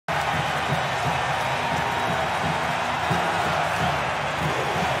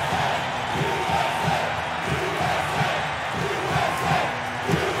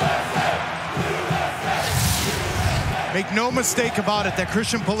Make no mistake about it that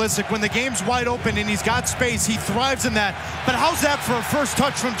Christian Pulisic, when the game's wide open and he's got space, he thrives in that. But how's that for a first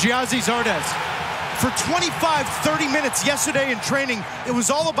touch from Giazzi Zardes? For 25, 30 minutes yesterday in training, it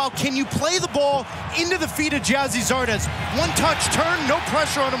was all about, can you play the ball into the feet of Giazzi Zardes? One touch, turn, no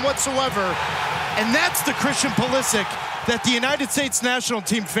pressure on him whatsoever. And that's the Christian Pulisic that the United States national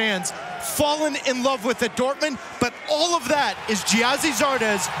team fans fallen in love with at Dortmund. But all of that is Giazzi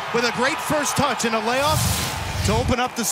Zardes with a great first touch and a layoff to open up the